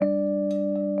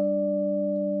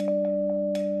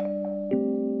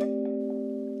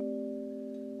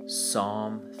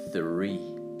Psalm 3,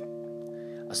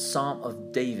 a psalm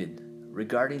of David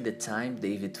regarding the time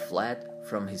David fled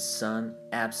from his son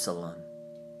Absalom.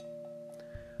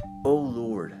 O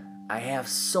Lord, I have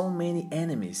so many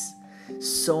enemies,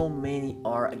 so many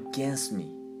are against me.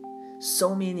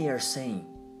 So many are saying,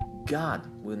 God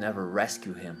will never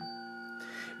rescue him.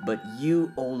 But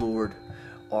you, O Lord,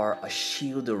 are a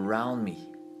shield around me.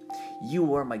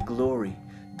 You are my glory,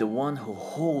 the one who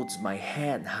holds my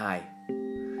head high.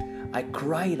 I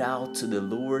cried out to the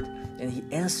Lord, and he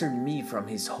answered me from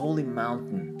his holy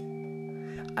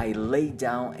mountain. I lay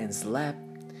down and slept,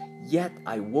 yet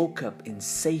I woke up in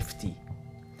safety,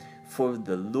 for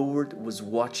the Lord was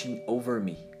watching over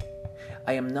me.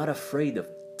 I am not afraid of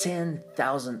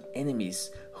 10,000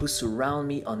 enemies who surround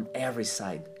me on every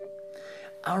side.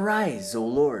 Arise, O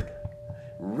Lord,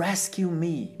 rescue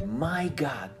me, my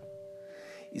God.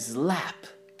 Slap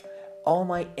all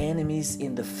my enemies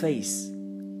in the face.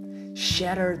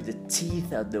 Shatter the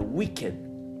teeth of the wicked.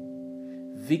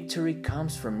 Victory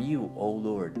comes from you, O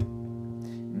Lord.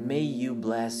 May you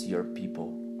bless your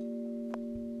people.